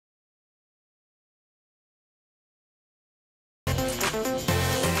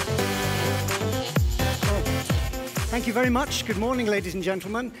Thank you very much. Good morning, ladies and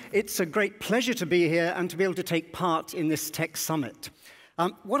gentlemen. It's a great pleasure to be here and to be able to take part in this tech summit.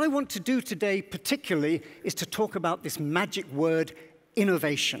 What I want to do today particularly is to talk about this magic word,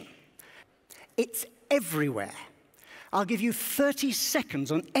 innovation. It's everywhere. I'll give you 30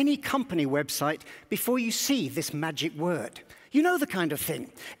 seconds on any company website before you see this magic word. You know the kind of thing.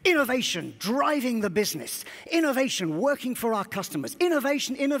 Innovation, driving the business. Innovation, working for our customers.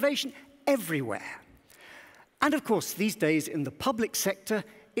 Innovation, innovation, everywhere. And of course, these days in the public sector,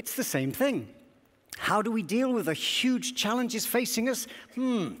 it's the same thing. How do we deal with the huge challenges facing us?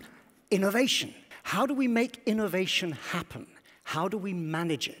 Innovation. How do we make innovation happen? How do we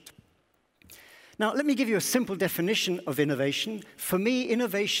manage it? Now, let me give you a simple definition of innovation. For me,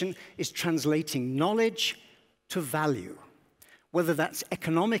 innovation is translating knowledge to value. Whether that's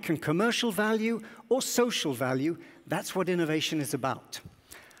economic and commercial value or social value, that's what innovation is about.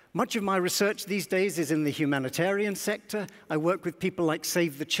 Much of my research these days is in the humanitarian sector. I work with people like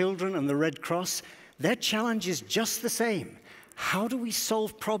Save the Children and the Red Cross. Their challenge is just the same. How do we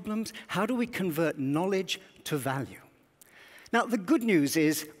solve problems? How do we convert knowledge to value? Now, the good news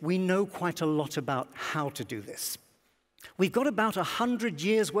is we know quite a lot about how to do this. We've got about 100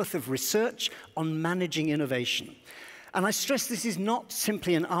 years' worth of research on managing innovation. And I stress this is not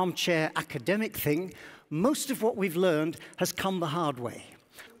simply an armchair academic thing. Most of what we've learned has come the hard way.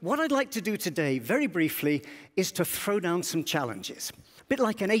 What I'd like to do today, very briefly, is to throw down some challenges. A bit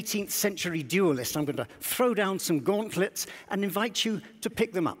like an 18th century duelist, I'm going to throw down some gauntlets and invite you to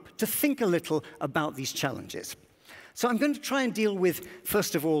pick them up, to think a little about these challenges. So I'm going to try and deal with,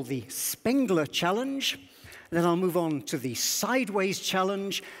 first of all, the Spengler challenge, then I'll move on to the sideways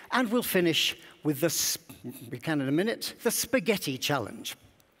challenge, and we'll finish with the spaghetti challenge.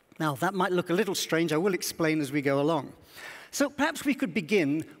 Now, that might look a little strange. I will explain as we go along. So perhaps we could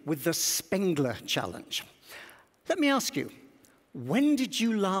begin with the Spengler challenge. Let me ask you, when did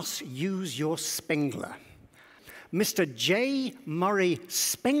you last use your Spengler? Mr. J. Murray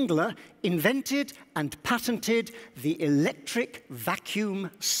Spengler invented and patented the electric vacuum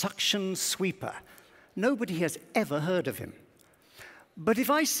suction sweeper. Nobody has ever heard of him. But if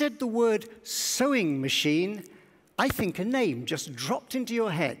I said the word sewing machine, I think a name just dropped into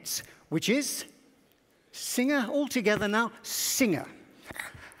your heads, which is Singer. All together now, Singer.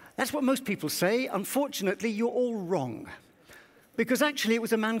 That's what most people say. Unfortunately, you're all wrong. Because actually, it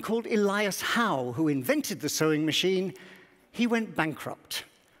was a man called Elias Howe who invented the sewing machine. He went bankrupt.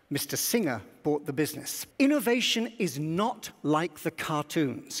 Mr. Singer bought the business. Innovation is not like the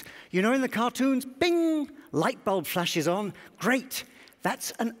cartoons. You know, in the cartoons, bing, light bulb flashes on. Great.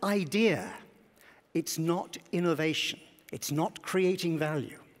 That's an idea. It's not innovation. It's not creating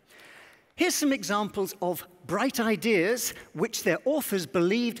value. Here's some examples of bright ideas which their authors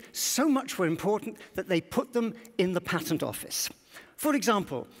believed so much were important that they put them in the patent office. For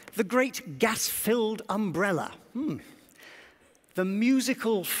example, the great gas-filled umbrella. The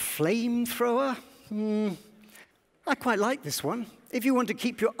musical flamethrower. I quite like this one. If you want to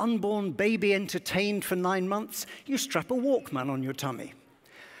keep your unborn baby entertained for 9 months, you strap a Walkman on your tummy.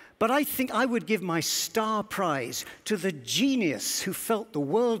 But I think I would give my star prize to the genius who felt the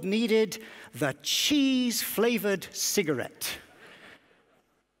world needed the cheese-flavored cigarette.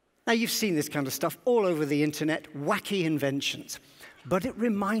 Now, you've seen this kind of stuff all over the internet, wacky inventions. But it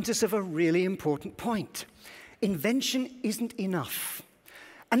reminds us of a really important point. Invention isn't enough.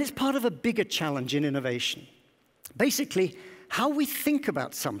 And it's part of a bigger challenge in innovation. Basically, how we think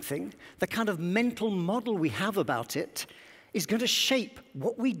about something, the kind of mental model we have about it, is going to shape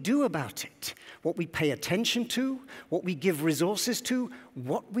what we do about it, what we pay attention to, what we give resources to,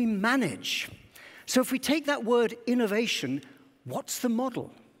 what we manage. So if we take that word innovation, what's the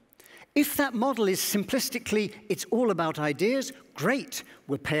model? If that model is simplistically, it's all about ideas, great.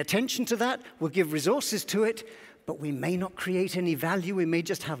 We'll pay attention to that, we'll give resources to it, but we may not create any value. We may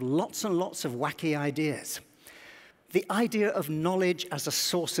just have lots and lots of wacky ideas. The idea of knowledge as a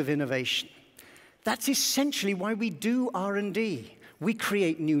source of innovation. That's essentially why we do R&D. We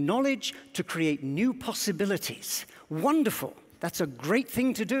create new knowledge to create new possibilities. Wonderful. That's a great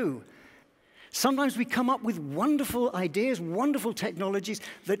thing to do. Sometimes we come up with wonderful ideas, wonderful technologies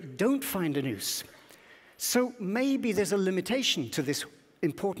that don't find a use. So maybe there's a limitation to this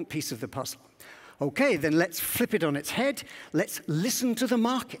important piece of the puzzle. Okay, then let's flip it on its head. Let's listen to the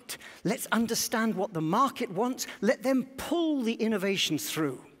market. Let's understand what the market wants. Let them pull the innovations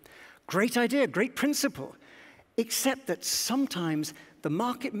through. Great idea, great principle, except that sometimes the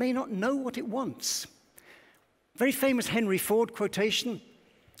market may not know what it wants. Very famous Henry Ford quotation,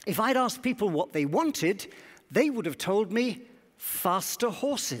 if I'd asked people what they wanted, they would have told me faster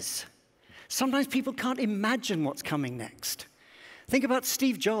horses. Sometimes people can't imagine what's coming next. Think about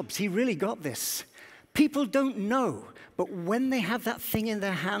Steve Jobs. He really got this. People don't know, but when they have that thing in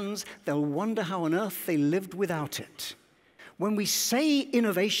their hands, they'll wonder how on earth they lived without it. When we say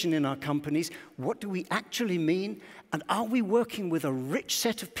innovation in our companies, what do we actually mean? And are we working with a rich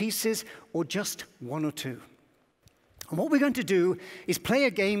set of pieces or just one or two? And what we're going to do is play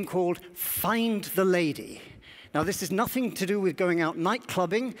a game called Find the Lady. Now, this is nothing to do with going out night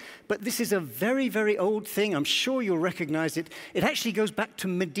clubbing, but this is a very, very old thing. I'm sure you'll recognize it. It actually goes back to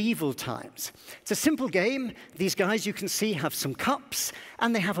medieval times. It's a simple game. These guys, you can see, have some cups,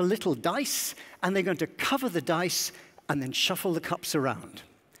 and they have a little dice, and they're going to cover the dice and then shuffle the cups around.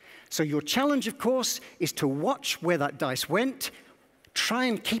 So your challenge, of course, is to watch where that dice went, try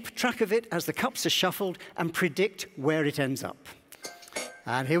and keep track of it as the cups are shuffled, and predict where it ends up.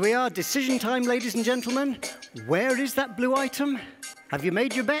 And here we are, decision time, ladies and gentlemen. Where is that blue item? Have you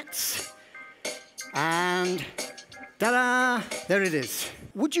made your bets? And ta-da, there it is.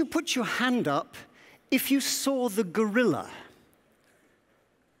 Would you put your hand up if you saw the gorilla?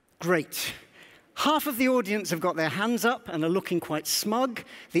 Great. Half of the audience have got their hands up and are looking quite smug.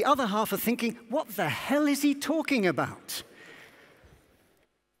 The other half are thinking, what the hell is he talking about?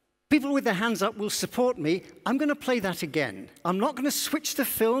 People with their hands up will support me. I'm going to play that again. I'm not going to switch the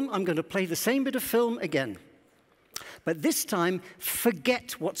film. I'm going to play the same bit of film again. But this time,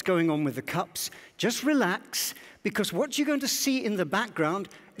 forget what's going on with the cups. Just relax, because what you're going to see in the background,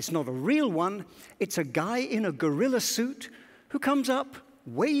 it's not a real one. It's a guy in a gorilla suit who comes up,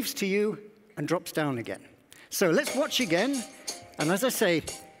 waves to you, and drops down again. So let's watch again. And as I say,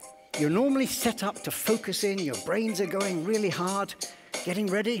 you're normally set up to focus in. Your brains are going really hard. Getting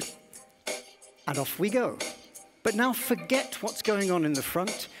ready? And off we go. But now forget what's going on in the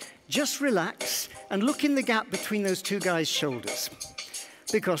front. Just relax and look in the gap between those two guys' shoulders.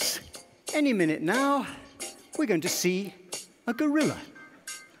 Because any minute now, we're going to see a gorilla.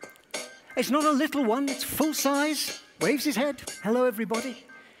 It's not a little one, it's full size, waves his head. Hello, everybody.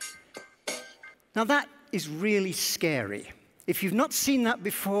 Now that is really scary. If you've not seen that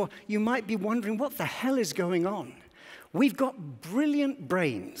before, you might be wondering, what the hell is going on? We've got brilliant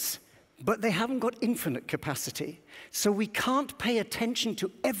brains, but they haven't got infinite capacity. So we can't pay attention to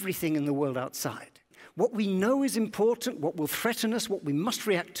everything in the world outside. What we know is important, what will threaten us, what we must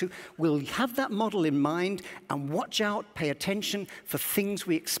react to, we'll have that model in mind and watch out, pay attention for things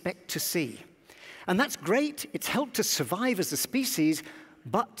we expect to see. And that's great. It's helped us survive as a species,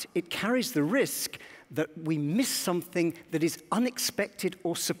 but it carries the risk that we miss something that is unexpected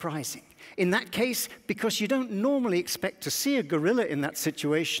or surprising. In that case, because you don't normally expect to see a gorilla in that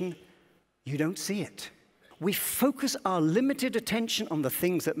situation, you don't see it. We focus our limited attention on the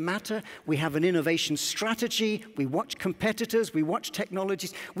things that matter. We have an innovation strategy. We watch competitors. We watch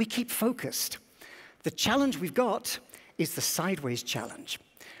technologies. We keep focused. The challenge we've got is the sideways challenge.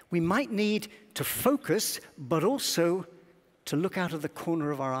 We might need to focus, but also to look out of the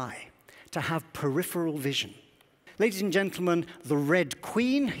corner of our eye, to have peripheral vision. Ladies and gentlemen, the Red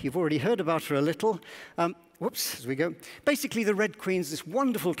Queen, you've already heard about her a little. As we go. Basically, the Red Queen's this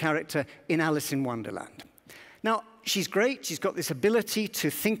wonderful character in Alice in Wonderland. Now, she's great. She's got this ability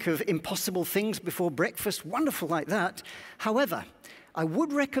to think of impossible things before breakfast, wonderful like that. However, I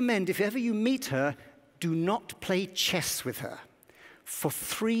would recommend, if ever you meet her, do not play chess with her for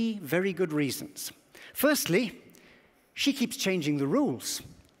 3 very good reasons. Firstly, she keeps changing the rules.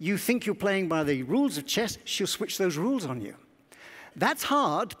 You think you're playing by the rules of chess, she'll switch those rules on you. That's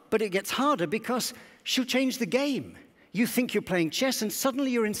hard, but it gets harder because she'll change the game. You think you're playing chess, and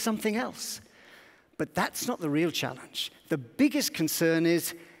suddenly you're in something else. But that's not the real challenge. The biggest concern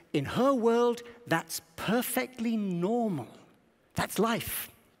is, in her world, that's perfectly normal. That's life.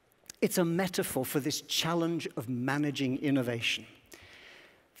 It's a metaphor for this challenge of managing innovation.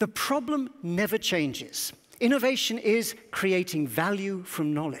 The problem never changes. Innovation is creating value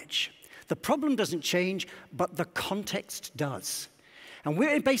from knowledge. The problem doesn't change, but the context does. And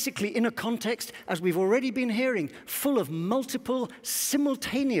we're basically in a context, as we've already been hearing, full of multiple,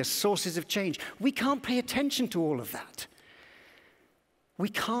 simultaneous sources of change. We can't pay attention to all of that. We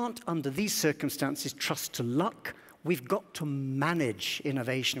can't, under these circumstances, trust to luck. We've got to manage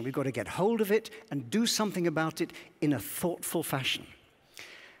innovation. We've got to get hold of it and do something about it in a thoughtful fashion.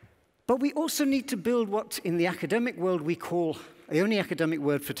 But we also need to build what in the academic world we call, the only academic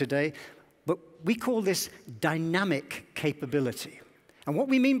word for today, but we call this dynamic capability. And what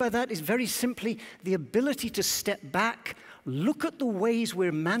we mean by that is very simply the ability to step back, look at the ways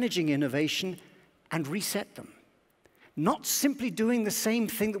we're managing innovation, and reset them. Not simply doing the same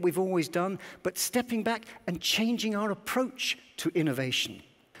thing that we've always done, but stepping back and changing our approach to innovation.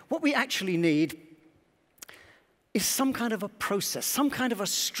 What we actually need is some kind of a process, some kind of a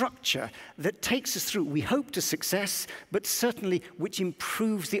structure that takes us through, we hope, to success, but certainly which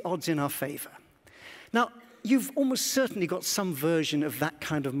improves the odds in our favor. Now, you've almost certainly got some version of that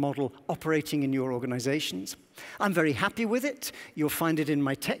kind of model operating in your organizations. I'm very happy with it. You'll find it in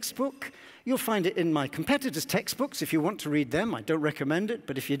my textbook. You'll find it in my competitors' textbooks if you want to read them. I don't recommend it,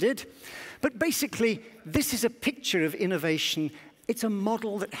 but if you did. But basically, this is a picture of innovation. It's a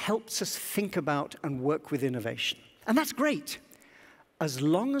model that helps us think about and work with innovation. And that's great, as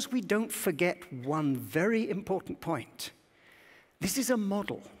long as we don't forget one very important point. This is a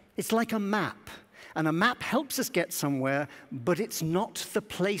model. It's like a map. And a map helps us get somewhere, but it's not the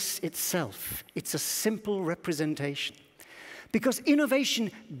place itself. It's a simple representation. Because innovation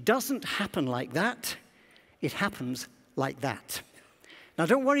doesn't happen like that. It happens like that. Now,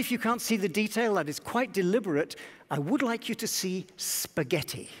 don't worry if you can't see the detail. That is quite deliberate. I would like you to see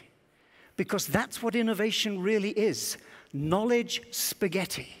spaghetti, because that's what innovation really is. Knowledge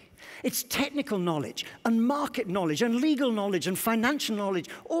spaghetti. It's technical knowledge, and market knowledge, and legal knowledge, and financial knowledge,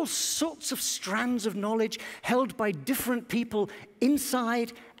 all sorts of strands of knowledge held by different people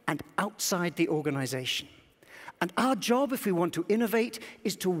inside and outside the organization. And our job, if we want to innovate,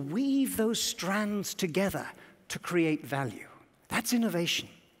 is to weave those strands together to create value. That's innovation.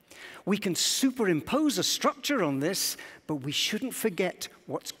 We can superimpose a structure on this, but we shouldn't forget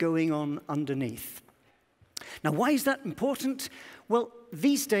what's going on underneath. Now, why is that important? Well,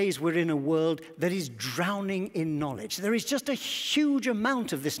 these days we're in a world that is drowning in knowledge. There is just a huge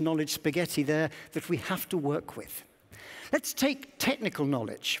amount of this knowledge spaghetti there that we have to work with. Let's take technical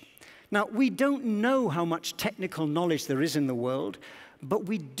knowledge. Now, we don't know how much technical knowledge there is in the world, but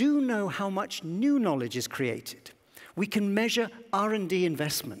we do know how much new knowledge is created. We can measure R&D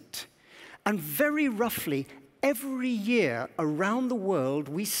investment. And very roughly, every year around the world,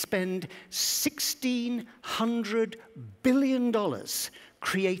 we spend $1,600 billion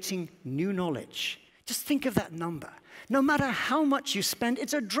creating new knowledge. Just think of that number. No matter how much you spend,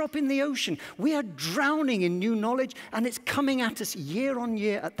 it's a drop in the ocean. We are drowning in new knowledge, and it's coming at us year on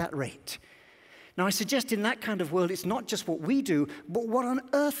year at that rate. Now, I suggest in that kind of world, it's not just what we do, but what on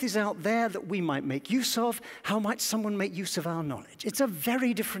earth is out there that we might make use of? How might someone make use of our knowledge? It's a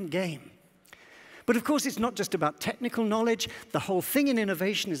very different game. But of course, it's not just about technical knowledge. The whole thing in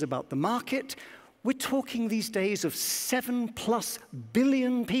innovation is about the market. We're talking these days of 7+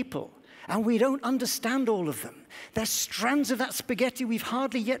 billion people, and we don't understand all of them. They're strands of that spaghetti we've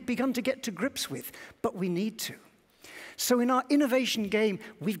hardly yet begun to get to grips with, but we need to. So in our innovation game,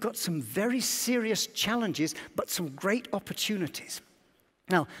 we've got some very serious challenges, but some great opportunities.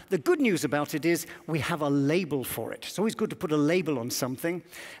 Now, the good news about it is we have a label for it. It's always good to put a label on something.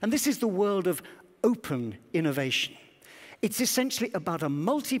 And this is the world of open innovation. It's essentially about a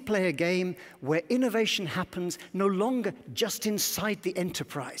multiplayer game where innovation happens no longer just inside the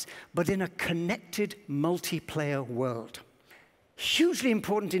enterprise, but in a connected multiplayer world. Hugely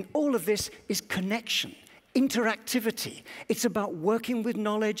important in all of this is connection. Interactivity. It's about working with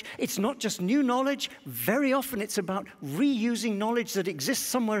knowledge. It's not just new knowledge. Very often it's about reusing knowledge that exists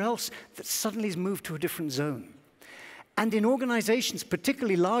somewhere else that suddenly has moved to a different zone. And in organizations,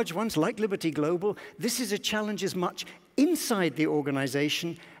 particularly large ones like Liberty Global, this is a challenge as much inside the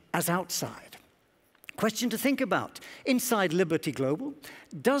organization as outside. Question to think about. Inside Liberty Global,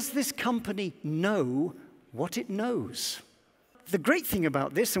 does this company know what it knows? The great thing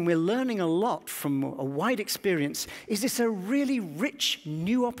about this, and we're learning a lot from a wide experience, is it's a really rich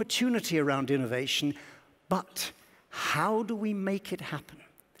new opportunity around innovation, but how do we make it happen?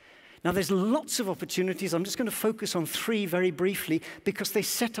 Now, there's lots of opportunities. I'm just going to focus on 3 very briefly because they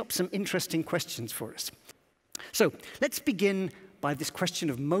set up some interesting questions for us. So let's begin by this question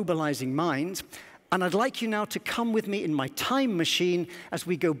of mobilizing minds. And I'd like you now to come with me in my time machine as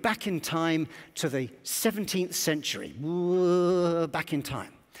we go back in time to the 17th century. Back in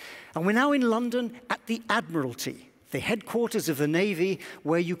time. And we're now in London at the Admiralty, the headquarters of the Navy,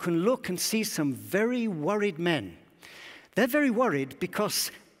 where you can look and see some very worried men. They're very worried because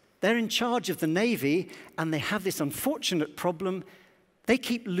they're in charge of the Navy, and they have this unfortunate problem. They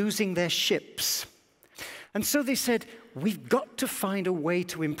keep losing their ships. And so they said, we've got to find a way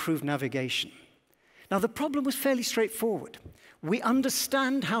to improve navigation. Now, the problem was fairly straightforward. We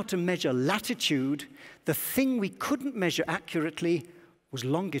understand how to measure latitude. The thing we couldn't measure accurately was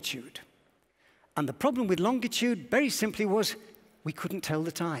longitude. And the problem with longitude, very simply, was we couldn't tell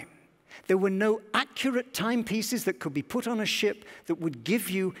the time. There were no accurate timepieces that could be put on a ship that would give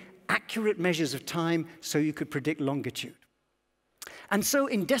you accurate measures of time so you could predict longitude. And so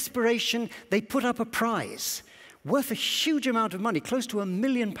in desperation, they put up a prize worth a huge amount of money, close to £1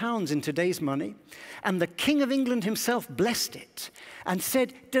 million in today's money. And the King of England himself blessed it and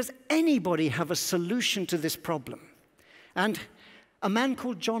said, does anybody have a solution to this problem? And a man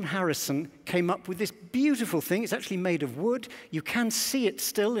called John Harrison came up with this beautiful thing. It's actually made of wood. You can see it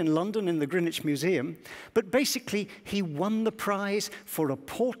still in London in the Greenwich Museum. But basically, he won the prize for a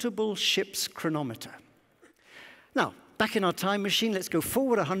portable ship's chronometer. Now, back in our time machine, let's go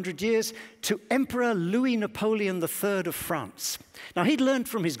forward 100 years to Emperor Louis Napoleon III of France. Now, he'd learned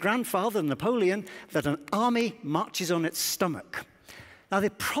from his grandfather, Napoleon, that an army marches on its stomach. Now, the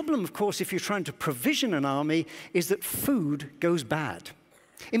problem, of course, if you're trying to provision an army, is that food goes bad.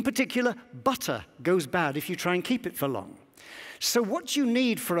 In particular, butter goes bad if you try and keep it for long. So what you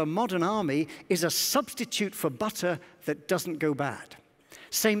need for a modern army is a substitute for butter that doesn't go bad.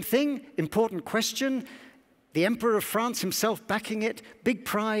 Same thing, important question. The Emperor of France himself backing it, big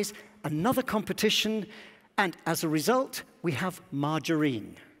prize, another competition, and as a result, we have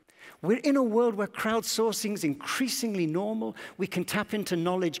margarine. We're in a world where crowdsourcing is increasingly normal. We can tap into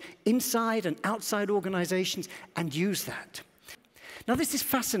knowledge inside and outside organizations and use that. Now, this is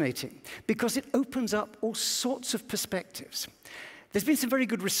fascinating because it opens up all sorts of perspectives. There's been some very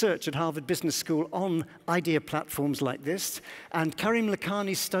good research at Harvard Business School on idea platforms like this, and Karim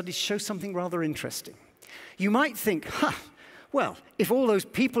Lakhani's studies show something rather interesting. You might think, well, if all those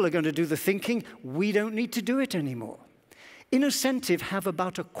people are going to do the thinking, we don't need to do it anymore. Innocentive have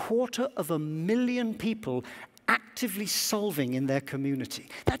about 250,000 people actively solving in their community.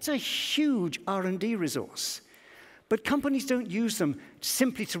 That's a huge R&D resource. But companies don't use them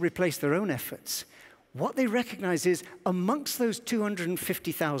simply to replace their own efforts. What they recognize is, amongst those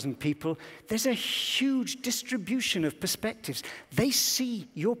 250,000 people, there's a huge distribution of perspectives. They see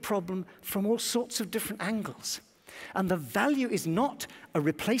your problem from all sorts of different angles. And the value is not a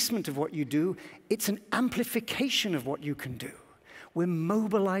replacement of what you do, it's an amplification of what you can do. We're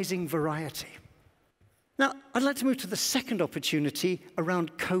mobilizing variety. Now, I'd like to move to the second opportunity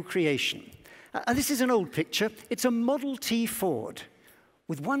around co-creation. This is an old picture. It's a Model T Ford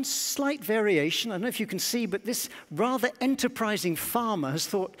with one slight variation. I don't know if you can see, but this rather enterprising farmer has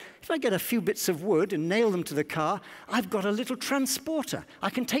thought, if I get a few bits of wood and nail them to the car, I've got a little transporter. I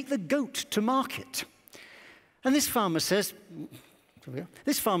can take the goat to market. And this farmer says,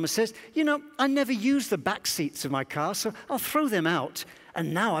 you know, I never use the back seats of my car, so I'll throw them out.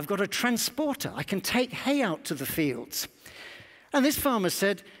 And now I've got a transporter. I can take hay out to the fields. And this farmer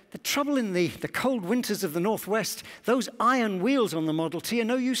said, the trouble in the cold winters of the Northwest, those iron wheels on the Model T are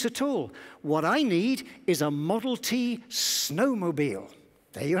no use at all. What I need is a Model T snowmobile.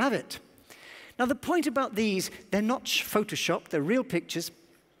 There you have it. Now, the point about these, they're not photoshopped, they're real pictures.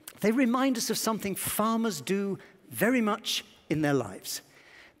 They remind us of something farmers do very much in their lives.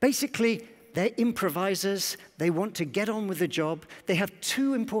 Basically, they're improvisers. They want to get on with the job. They have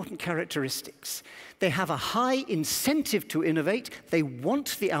two important characteristics. They have a high incentive to innovate. They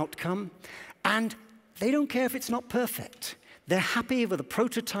want the outcome. And they don't care if it's not perfect. They're happy with a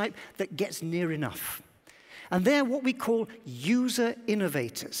prototype that gets near enough. And they're what we call user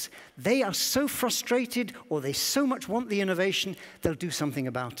innovators. They are so frustrated, or they so much want the innovation, they'll do something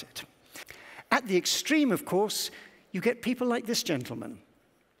about it. At the extreme, of course, you get people like this gentleman.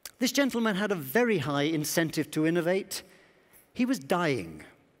 This gentleman had a very high incentive to innovate. He was dying.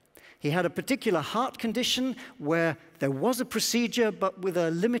 He had a particular heart condition where there was a procedure, but with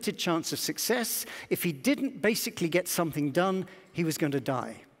a limited chance of success. If he didn't basically get something done, he was going to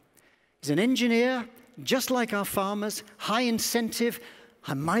die. He's an engineer, just like our farmers, high incentive.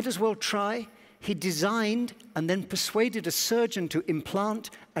 I might as well try. He designed and then persuaded a surgeon to implant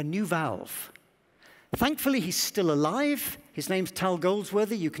a new valve. Thankfully, he's still alive. His name's Tal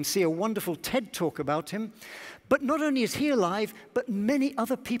Goldsworthy. You can see a wonderful TED talk about him. But not only is he alive, but many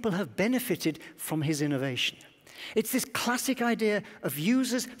other people have benefited from his innovation. It's this classic idea of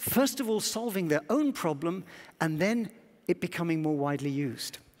users, first of all, solving their own problem, and then it becoming more widely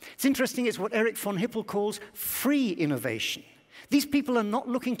used. It's interesting, it's what Eric von Hippel calls free innovation. These people are not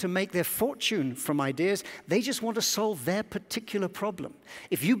looking to make their fortune from ideas. They just want to solve their particular problem.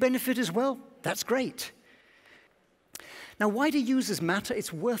 If you benefit as well, that's great. Now, why do users matter?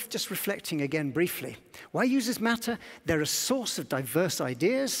 It's worth just reflecting again briefly. Why users matter? They're a source of diverse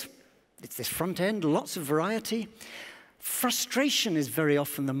ideas. It's this front end, lots of variety. Frustration is very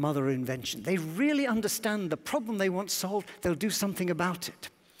often the mother of invention. They really understand the problem they want solved. They'll do something about it.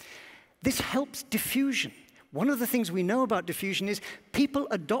 This helps diffusion. One of the things we know about diffusion is people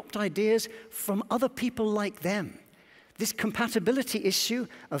adopt ideas from other people like them. this compatibility issue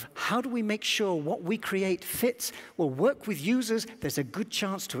of how do we make sure what we create fits, will work with users, there's a good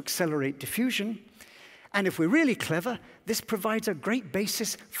chance to accelerate diffusion. And if we're really clever, this provides a great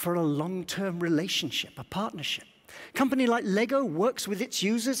basis for a long-term relationship, a partnership. A company like Lego works with its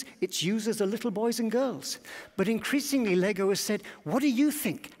users are little boys and girls. But increasingly, Lego has said, what do you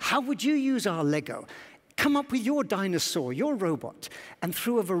think? How would you use our Lego? Come up with your dinosaur, your robot. And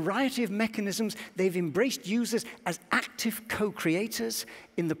through a variety of mechanisms, they've embraced users as active co-creators,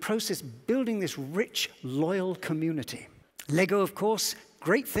 in the process building this rich, loyal community. Lego, of course,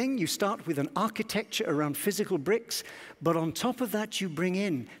 great thing. You start with an architecture around physical bricks, but on top of that, you bring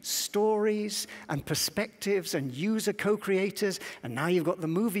in stories and perspectives and user co-creators, and now you've got the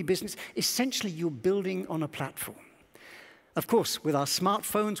movie business. Essentially, you're building on a platform. Of course, with our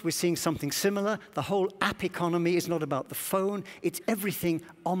smartphones, we're seeing something similar. The whole app economy is not about the phone. It's everything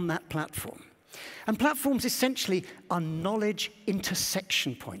on that platform. And platforms essentially are knowledge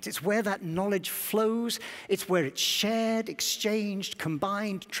intersection points. It's where that knowledge flows. It's where it's shared, exchanged,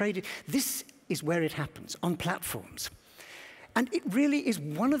 combined, traded. This is where it happens, on platforms. And it really is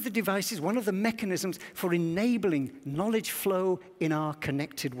one of the devices, one of the mechanisms for enabling knowledge flow in our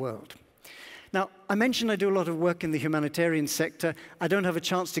connected world. Now, I mentioned I do a lot of work in the humanitarian sector. I don't have a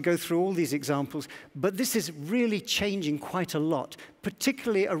chance to go through all these examples, but this is really changing quite a lot,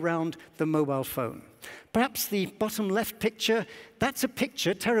 particularly around the mobile phone. Perhaps the bottom left picture, that's a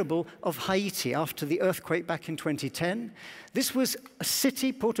picture, terrible, of Haiti after the earthquake back in 2010. This was a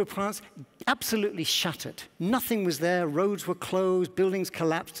city, Port-au-Prince, absolutely shattered. Nothing was there, roads were closed, buildings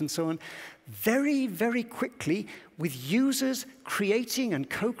collapsed, and so on. Very, very quickly, with users creating and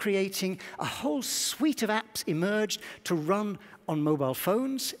co-creating, a whole suite of apps emerged to run on mobile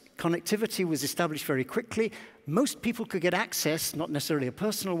phones. Connectivity was established very quickly. Most people could get access, not necessarily a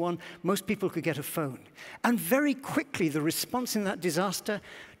personal one, most people could get a phone. And very quickly, the response in that disaster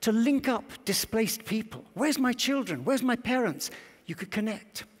to link up displaced people. Where's my children? Where's my parents? You could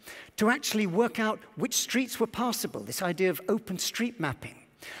connect. To actually work out which streets were passable, this idea of open street mapping.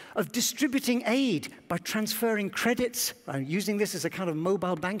 Of distributing aid by transferring credits, using this as a kind of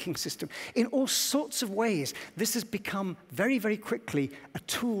mobile banking system. In all sorts of ways, this has become very, very quickly a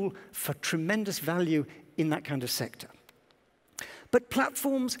tool for tremendous value in that kind of sector. But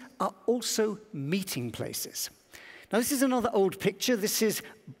platforms are also meeting places. Now, this is another old picture. This is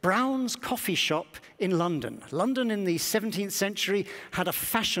Brown's coffee shop in London. London in the 17th century had a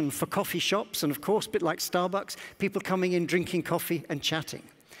fashion for coffee shops, and of course, a bit like Starbucks, people coming in, drinking coffee and chatting.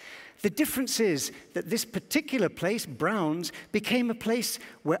 The difference is that this particular place, Brown's, became a place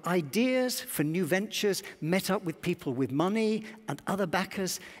where ideas for new ventures met up with people with money and other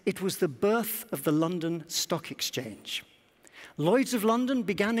backers. It was the birth of the London Stock Exchange. Lloyd's of London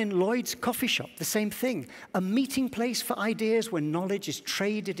began in Lloyd's coffee shop, the same thing, a meeting place for ideas where knowledge is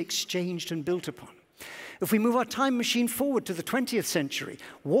traded, exchanged, and built upon. If we move our time machine forward to the 20th century,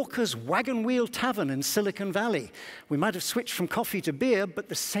 Walker's Wagon Wheel Tavern in Silicon Valley. We might have switched from coffee to beer, but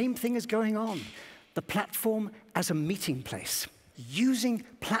the same thing is going on. The platform as a meeting place, using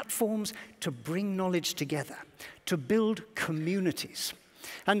platforms to bring knowledge together, to build communities.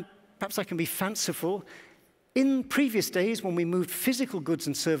 And perhaps I can be fanciful. In previous days, when we moved physical goods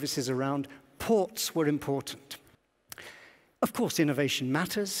and services around, ports were important. Of course, innovation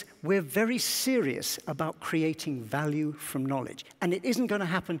matters. We're very serious about creating value from knowledge. And it isn't going to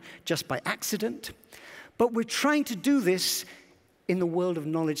happen just by accident. But we're trying to do this in the world of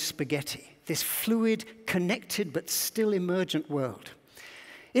knowledge spaghetti, this fluid, connected, but still emergent world.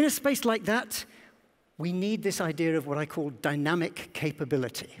 In a space like that, we need this idea of what I call dynamic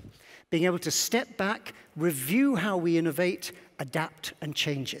capability, being able to step back, review how we innovate, adapt, and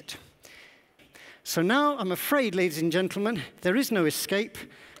change it. So now, I'm afraid, ladies and gentlemen, there is no escape.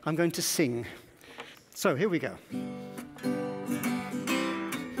 I'm going to sing. So here we go.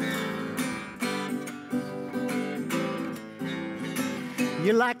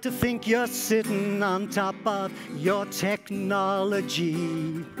 You like to think you're sitting on top of your technology.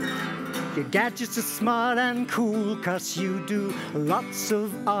 Your gadgets are smart and cool 'cause you do lots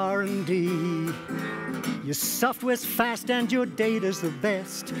of R&D. Your software's fast and your data's the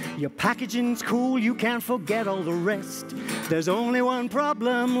best. Your packaging's cool, you can't forget all the rest. There's only one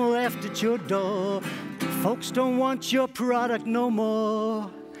problem left at your door. Folks don't want your product no more.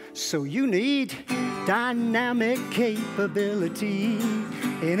 So you need dynamic capability.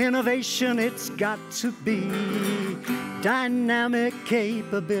 In innovation, it's got to be dynamic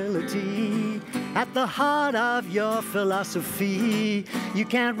capability. at the heart of your philosophy. You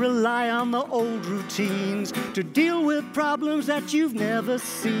can't rely on the old routines to deal with problems that you've never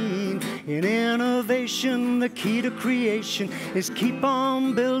seen. In innovation, the key to creation is keep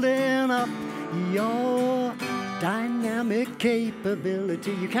on building up your dynamic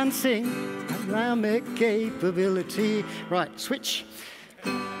capability. You can sing. Dynamic capability. Right, switch.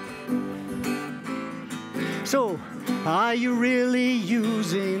 So, are you really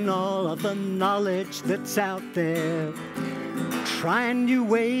using all of the knowledge that's out there? Trying new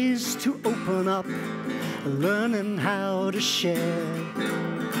ways to open up, learning how to share.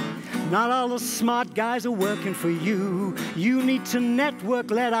 Not all the smart guys are working for you. You need to network,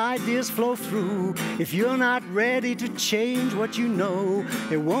 let ideas flow through. If you're not ready to change what you know,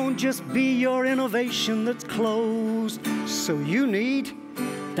 it won't just be your innovation that's closed. So you need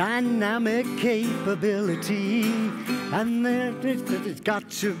dynamic capability. And there's got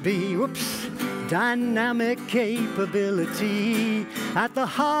to be, whoops, dynamic capability at the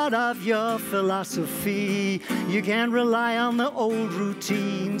heart of your philosophy. You can't rely on the old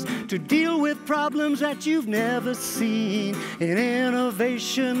routines to deal with problems that you've never seen. In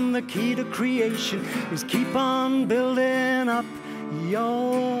innovation, the key to creation is keep on building up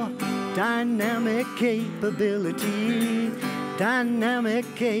your dynamic capability. Dynamic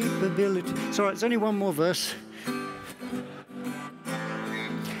capability. Sorry, it's only one more verse.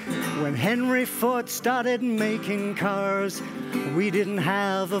 When Henry Ford started making cars, we didn't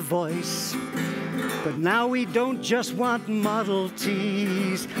have a voice. But now we don't just want Model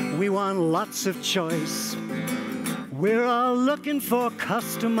Ts, we want lots of choice. We're all looking for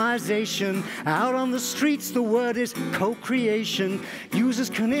customization. Out on the streets, the word is co-creation.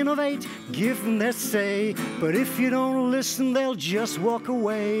 Users can innovate, give them their say. But if you don't listen, they'll just walk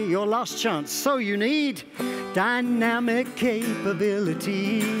away. Your last chance. So you need dynamic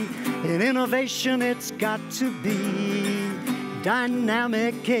capability. In innovation, it's got to be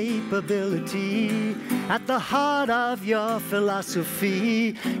dynamic capability at the heart of your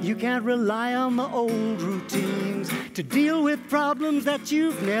philosophy. You can't rely on the old routines to deal with problems that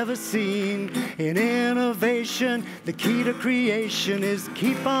you've never seen. In innovation, the key to creation is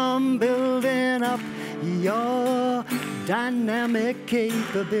keep on building up your dynamic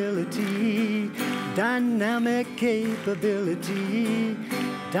capability. Dynamic capability.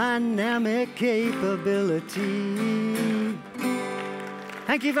 Dynamic capability.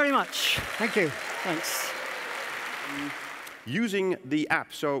 Thank you very much. Thank you. Thanks. Using the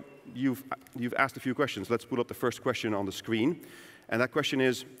app. So you've asked a few questions. Let's put up the first question on the screen. And that question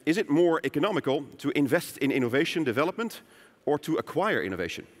is it more economical to invest in innovation development or to acquire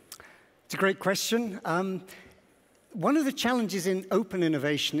innovation? It's a great question. One of the challenges in open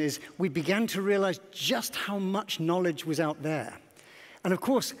innovation is we began to realize just how much knowledge was out there. And of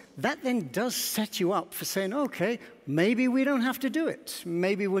course, that then does set you up for saying, okay, maybe we don't have to do it.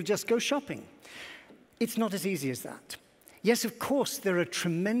 Maybe we'll just go shopping. It's not as easy as that. Yes, of course, there are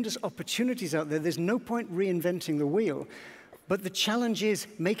tremendous opportunities out there. There's no point reinventing the wheel. But the challenge is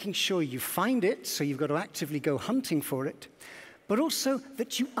making sure you find it, so you've got to actively go hunting for it, but also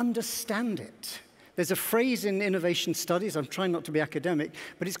that you understand it. There's a phrase in innovation studies, I'm trying not to be academic,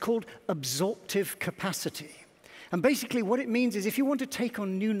 but it's called absorptive capacity. And basically what it means is if you want to take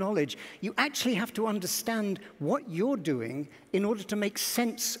on new knowledge, you actually have to understand what you're doing in order to make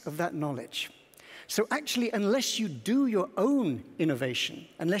sense of that knowledge. So actually, unless you do your own innovation,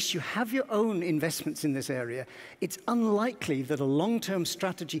 unless you have your own investments in this area, it's unlikely that a long-term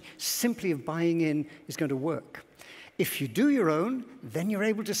strategy simply of buying in is going to work. If you do your own, then you're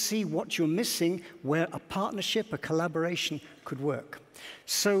able to see what you're missing, where a partnership, a collaboration could work.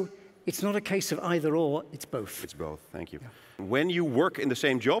 So it's not a case of either or, it's both. It's both, thank you. Yeah. When you work in the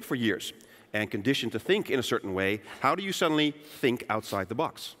same job for years and conditioned to think in a certain way, how do you suddenly think outside the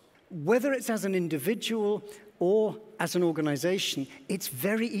box? Whether it's as an individual or as an organization, it's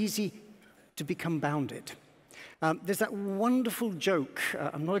very easy to become bounded. There's that wonderful joke.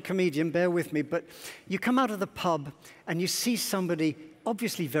 I'm not a comedian, bear with me, but you come out of the pub and you see somebody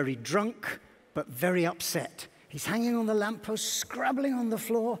obviously very drunk, but very upset. He's hanging on the lamppost, scrabbling on the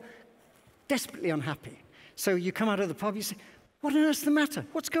floor, desperately unhappy. So you come out of the pub, you say, what on earth's the matter?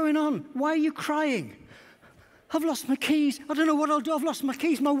 What's going on? Why are you crying? I've lost my keys. I don't know what I'll do. I've lost my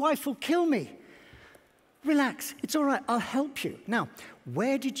keys. My wife will kill me. Relax. It's all right. I'll help you. Now,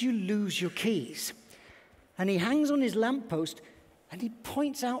 where did you lose your keys? And he hangs on his lamppost, and he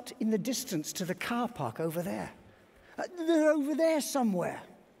points out in the distance to the car park over there. They're over there somewhere.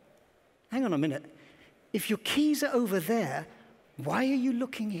 Hang on a minute. If your keys are over there, why are you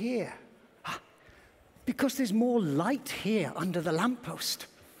looking here? Because there's more light here under the lamppost.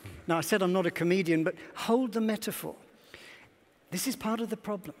 Now, I said I'm not a comedian, but hold the metaphor. This is part of the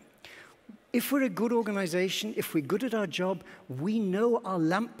problem. If we're a good organization, if we're good at our job, we know our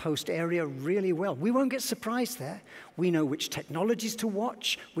lamppost area really well. We won't get surprised there. We know which technologies to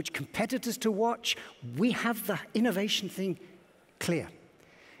watch, which competitors to watch. We have the innovation thing clear.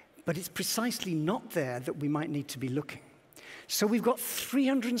 But it's precisely not there that we might need to be looking. So we've got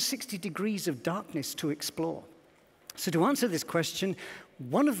 360 degrees of darkness to explore. So to answer this question,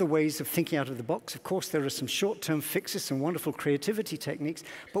 one of the ways of thinking out of the box, of course, there are some short-term fixes, some wonderful creativity techniques,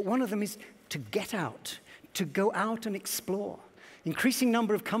 but one of them is to get out, to go out and explore. Increasing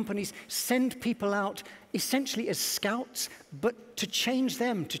number of companies send people out essentially as scouts, but to change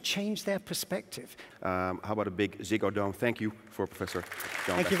them, to change their perspective. How about a big Ziggo Dome? Thank you for Professor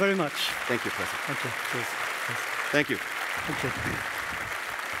John Thank you very much. Thank you, Professor. Thank you. Cheers. Thank you. Thank you.